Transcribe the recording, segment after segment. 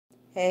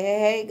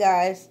Hey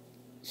guys,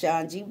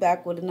 Sean G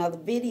back with another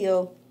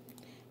video.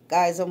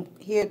 Guys, I'm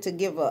here to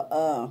give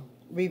a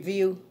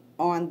review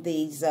on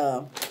these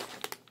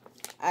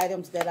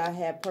items that I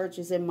had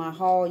purchased in my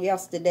haul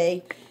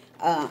yesterday.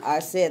 I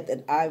said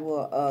that I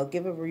will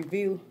give a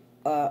review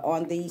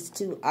on these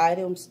two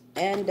items,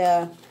 and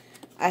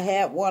I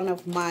had one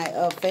of my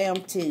fam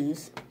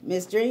twos,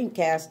 Miss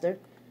Dreamcaster,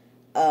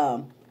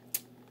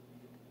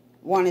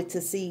 wanted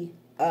to see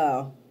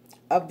a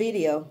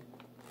video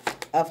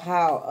of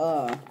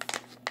how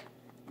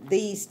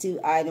these two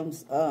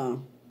items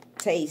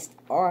taste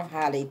or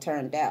how they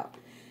turned out.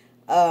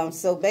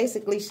 So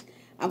basically,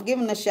 I'm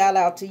giving a shout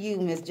out to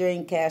you, Miss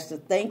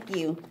Dreamcaster. Thank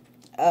you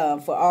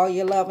for all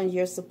your love and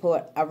your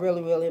support. I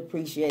really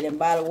appreciate it. And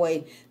by the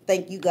way,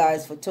 thank you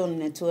guys for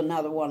tuning into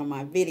another one of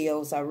my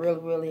videos. I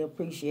really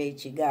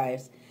appreciate you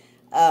guys.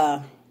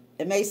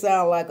 It may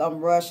sound like I'm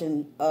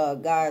rushing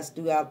guys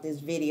throughout this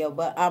video,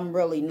 but I'm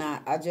really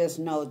not. I just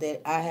know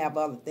that I have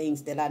other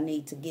things that I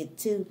need to get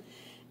to,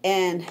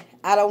 and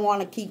I don't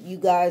want to keep you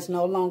guys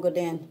no longer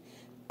than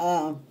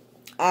I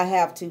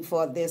have to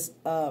for this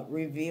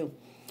review.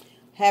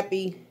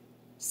 Happy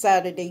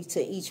Saturday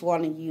to each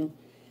one of you,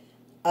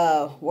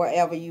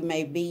 wherever you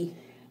may be,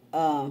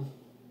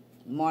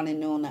 morning,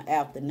 noon, or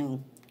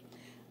afternoon,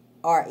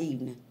 or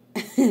evening.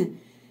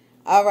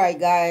 All right,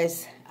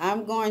 guys,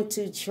 I'm going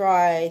to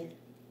try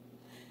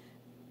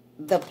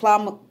the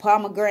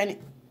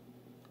pomegranate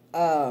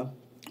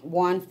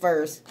one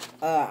first.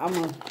 I'm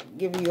going to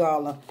give you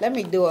all a, let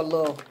me do a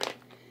little,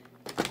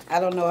 I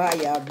don't know how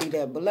y'all do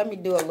that, but let me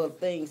do a little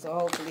thing so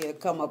hopefully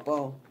it'll come up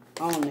on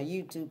the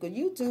YouTube. Because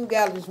YouTube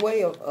got this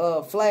way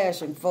of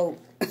flashing folk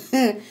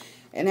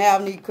and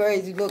having these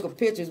crazy looking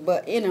pictures.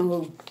 But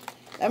anywho,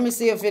 let me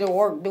see if it'll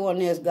work doing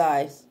this,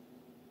 guys.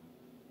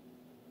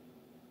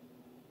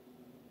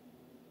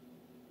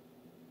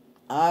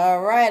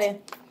 Alrighty,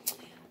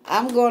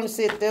 I'm going to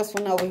sit this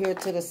one over here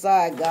to the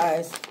side,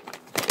 guys.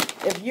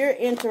 If you're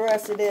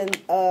interested in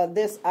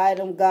this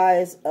item,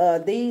 guys,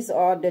 these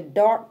are the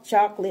dark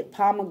chocolate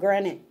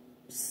pomegranate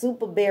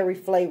super berry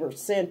flavor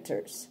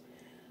centers.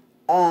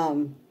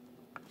 They're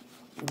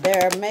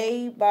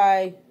made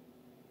by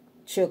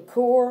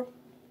Chakur.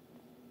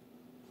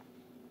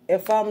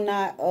 If I'm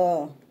not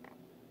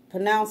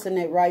pronouncing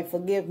it right,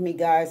 forgive me,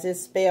 guys.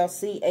 It's spelled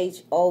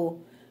CHOCE.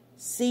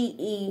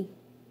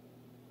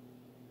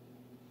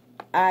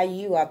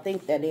 IU, I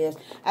think that is.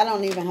 I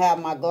don't even have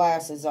my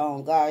glasses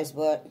on, guys,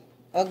 but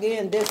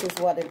again, this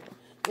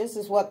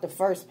is what the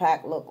first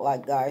pack looked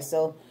like, guys.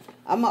 So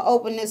I'm gonna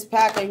open this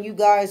pack and you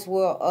guys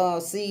will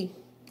see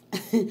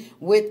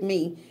with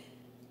me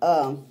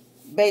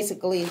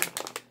basically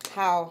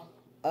how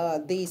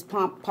these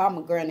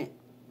pomegranate,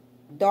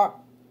 dark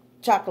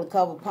chocolate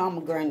covered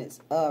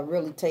pomegranates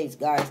really taste,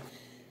 guys.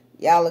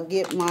 Y'all will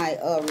get my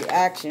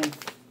reaction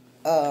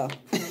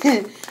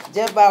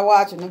just by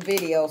watching the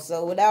video.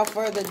 So without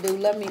further ado,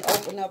 let me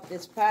open up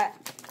this pack.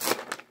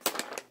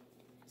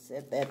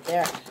 Set that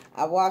there.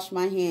 I washed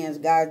my hands,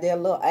 guys. They're a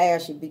little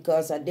ashy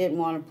because I didn't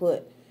want to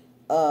put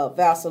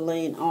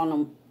Vaseline on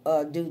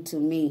them due to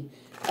me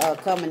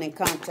coming in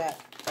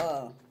contact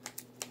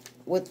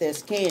with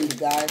this candy,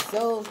 guys.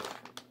 So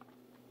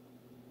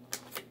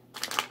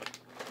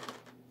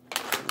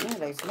yeah,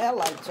 they smell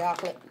like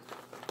chocolate.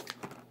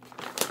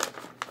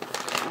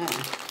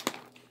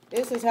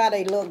 This is how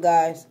they look,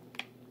 guys.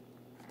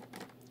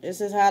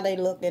 This is how they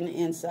look in the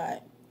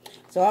inside.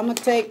 So I'm going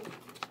to take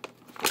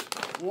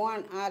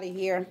one out of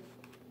here.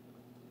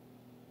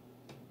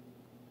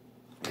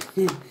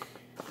 I'm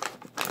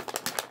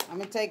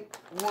going to take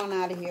one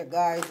out of here,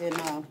 guys.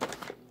 And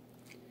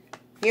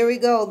here we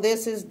go.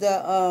 This is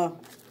the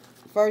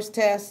first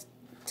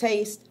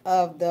taste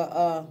of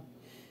the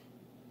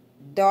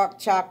dark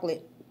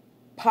chocolate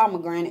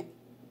pomegranate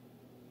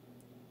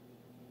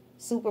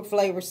super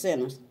flavor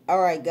centers. All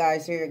right,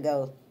 guys, here it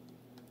goes.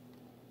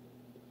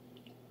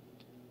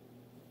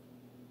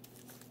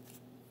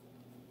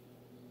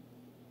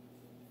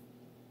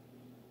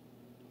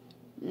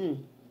 The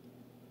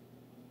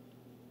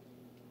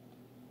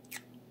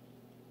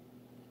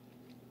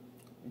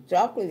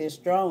chocolate is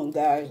strong,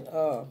 guys.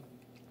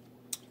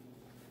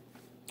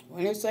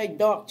 When they say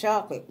dark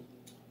chocolate,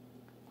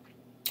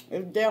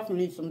 it's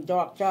definitely some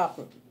dark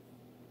chocolate.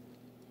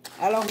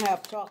 I don't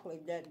have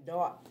chocolate that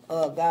dark,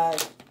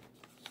 guys.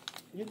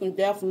 You can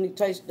definitely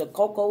taste the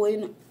cocoa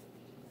in it.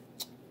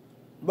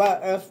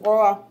 But as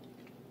far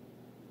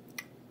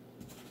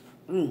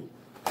ooh,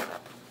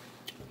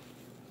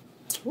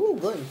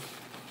 goodness.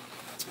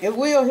 It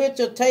will hit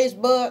your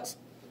taste buds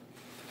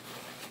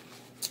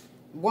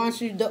once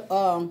you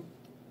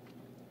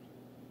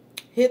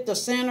hit the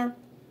center.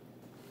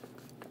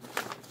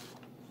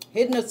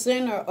 Hitting the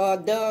center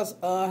does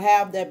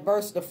have that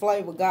burst of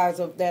flavor, guys,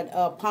 of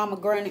that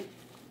pomegranate.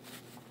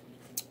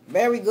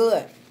 Very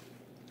good.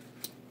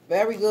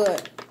 Very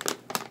good.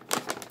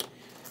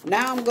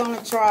 Now I'm going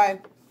to try.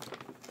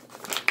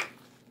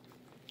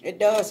 It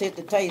does hit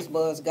the taste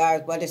buds,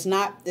 guys, but it's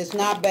not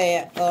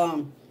bad.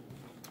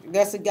 I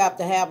guess it got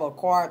to have a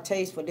acquired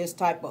taste for this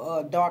type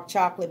of dark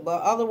chocolate,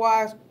 but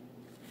otherwise,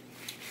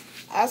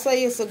 I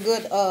say it's a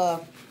good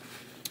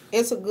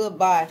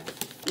buy.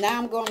 Now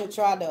I'm going to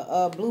try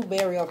the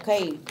blueberry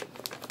arcade,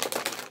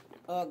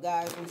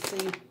 guys, and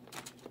see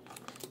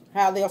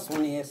how this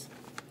one is.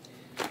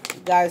 If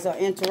you guys are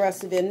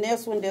interested in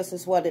this one, this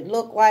is what it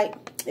looked like.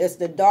 It's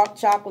the dark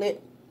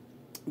chocolate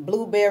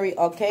blueberry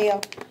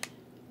arcade.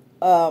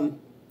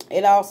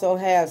 It also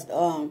has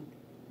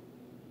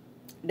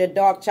the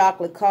dark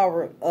chocolate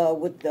cover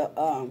with the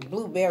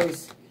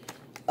blueberries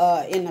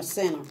in the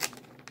center.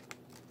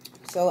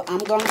 So I'm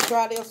going to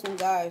try this one,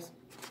 guys.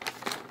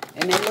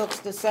 And it looks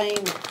the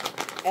same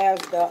as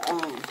the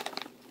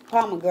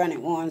pomegranate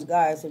ones,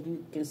 guys. If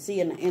you can see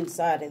in the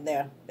inside of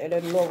there. They're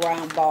the little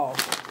round balls.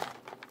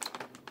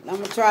 And I'm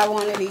going to try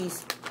one of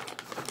these.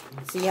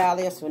 See how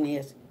this one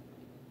is.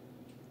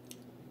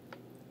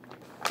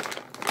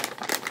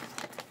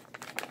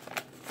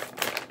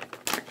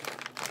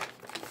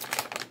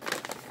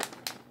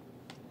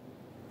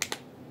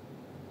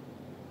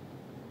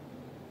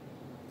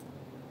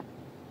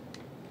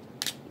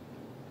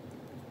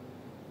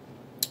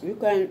 You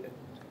can't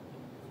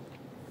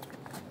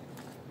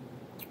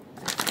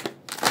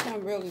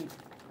really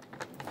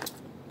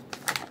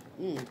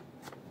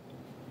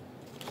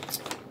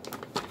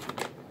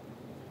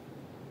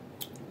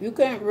you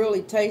can't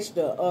really taste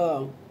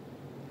the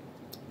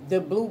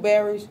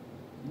blueberry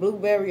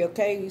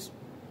arcades.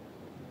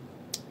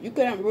 You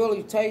can't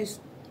really taste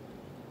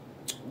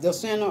the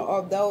center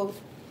of those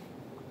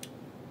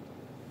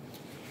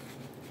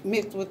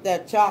mixed with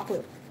that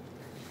chocolate.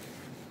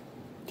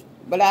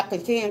 But I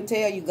can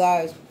tell you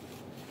guys,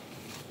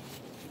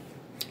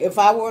 if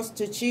I was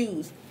to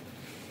choose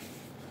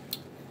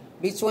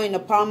between the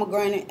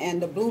pomegranate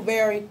and the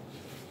blueberry,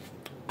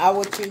 I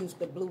would choose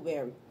the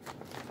blueberry.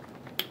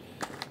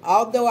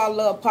 Although I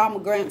love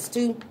pomegranates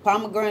too, I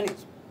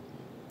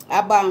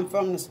buy them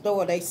from the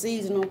store. They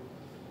seasonal.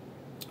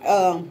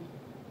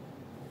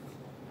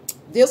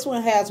 This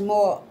one has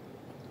more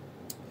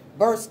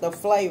burst of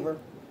flavor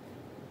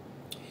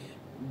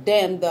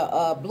than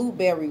the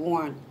blueberry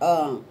one.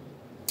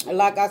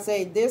 Like I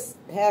say, this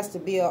has to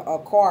be a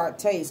acquired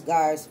taste,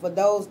 guys. For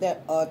those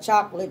that are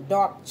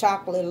dark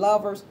chocolate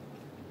lovers,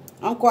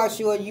 I'm quite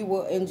sure you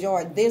will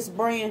enjoy this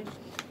brand.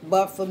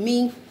 But for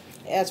me,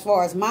 as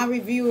far as my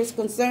review is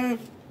concerned,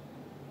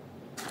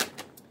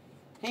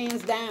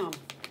 hands down,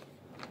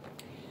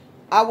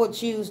 I would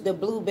choose the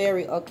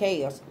blueberry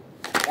arcades.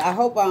 I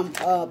hope I'm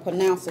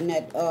pronouncing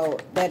that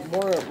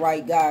word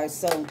right, guys.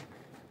 So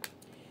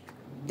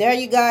there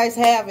you guys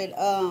have it,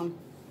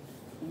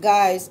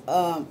 guys.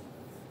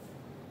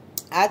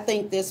 I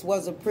think this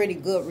was a pretty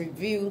good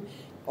review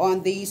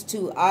on these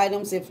two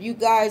items. If you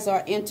guys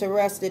are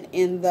interested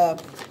in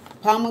the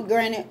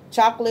pomegranate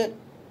chocolate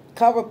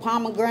cover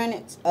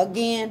pomegranates,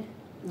 again,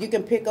 you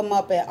can pick them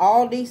up at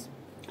Aldi's.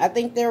 I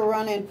think they're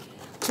running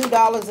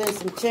 $2 and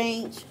some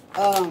change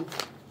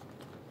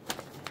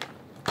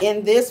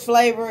in this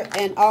flavor,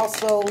 and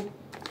also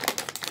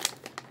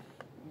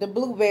the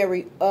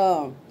blueberry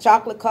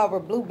chocolate cover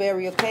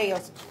blueberry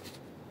arcades.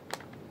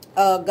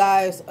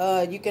 Guys,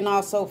 you can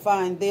also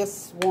find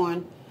this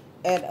one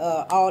at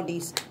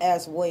Aldi's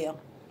as well.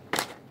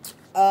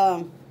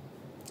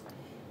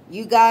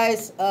 You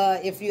guys,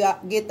 if you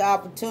get the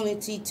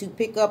opportunity to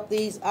pick up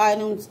these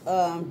items,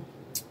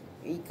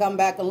 you come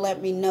back and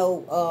let me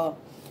know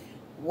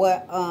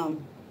what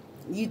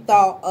you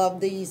thought of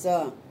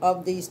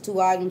these two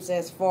items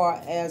as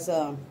far as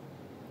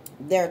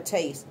their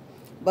taste.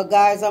 But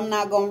guys, I'm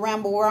not going to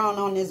ramble around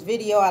on this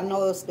video. I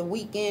know it's the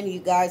weekend. You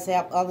guys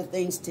have other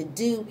things to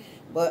do.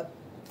 But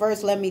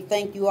first, let me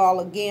thank you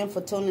all again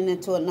for tuning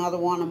into another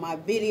one of my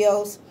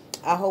videos.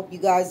 I hope you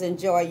guys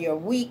enjoy your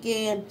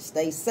weekend.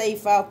 Stay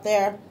safe out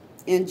there.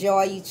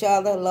 Enjoy each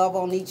other. Love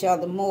on each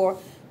other more.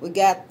 We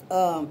got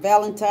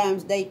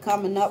Valentine's Day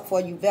coming up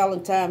for you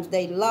Valentine's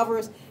Day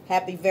lovers.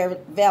 Happy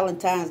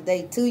Valentine's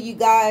Day to you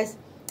guys.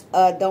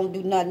 Don't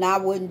do nothing I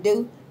wouldn't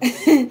do.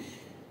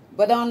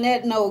 But on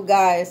that note,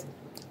 guys,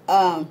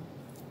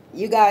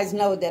 you guys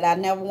know that I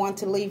never want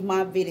to leave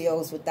my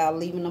videos without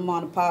leaving them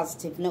on a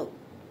positive note.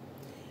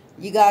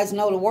 You guys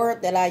know the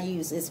word that I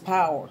use is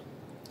power.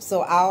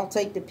 So I'll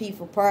take the P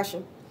for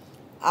pressure.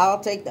 I'll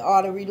take the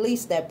R to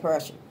release that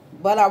pressure.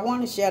 But I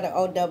want to share the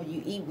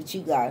OWE with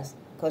you guys,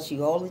 because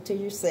you owe it to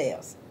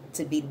yourselves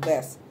to be the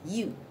best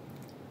you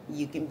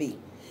can be.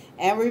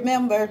 And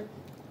remember,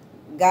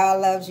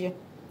 God loves you.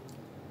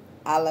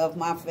 I love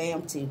my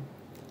fam too.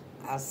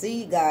 I'll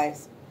see you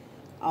guys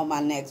on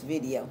my next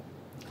video.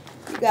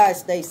 You guys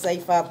stay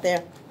safe out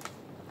there.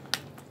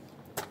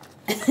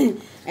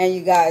 And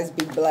you guys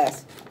be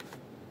blessed.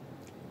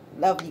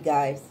 Love you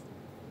guys.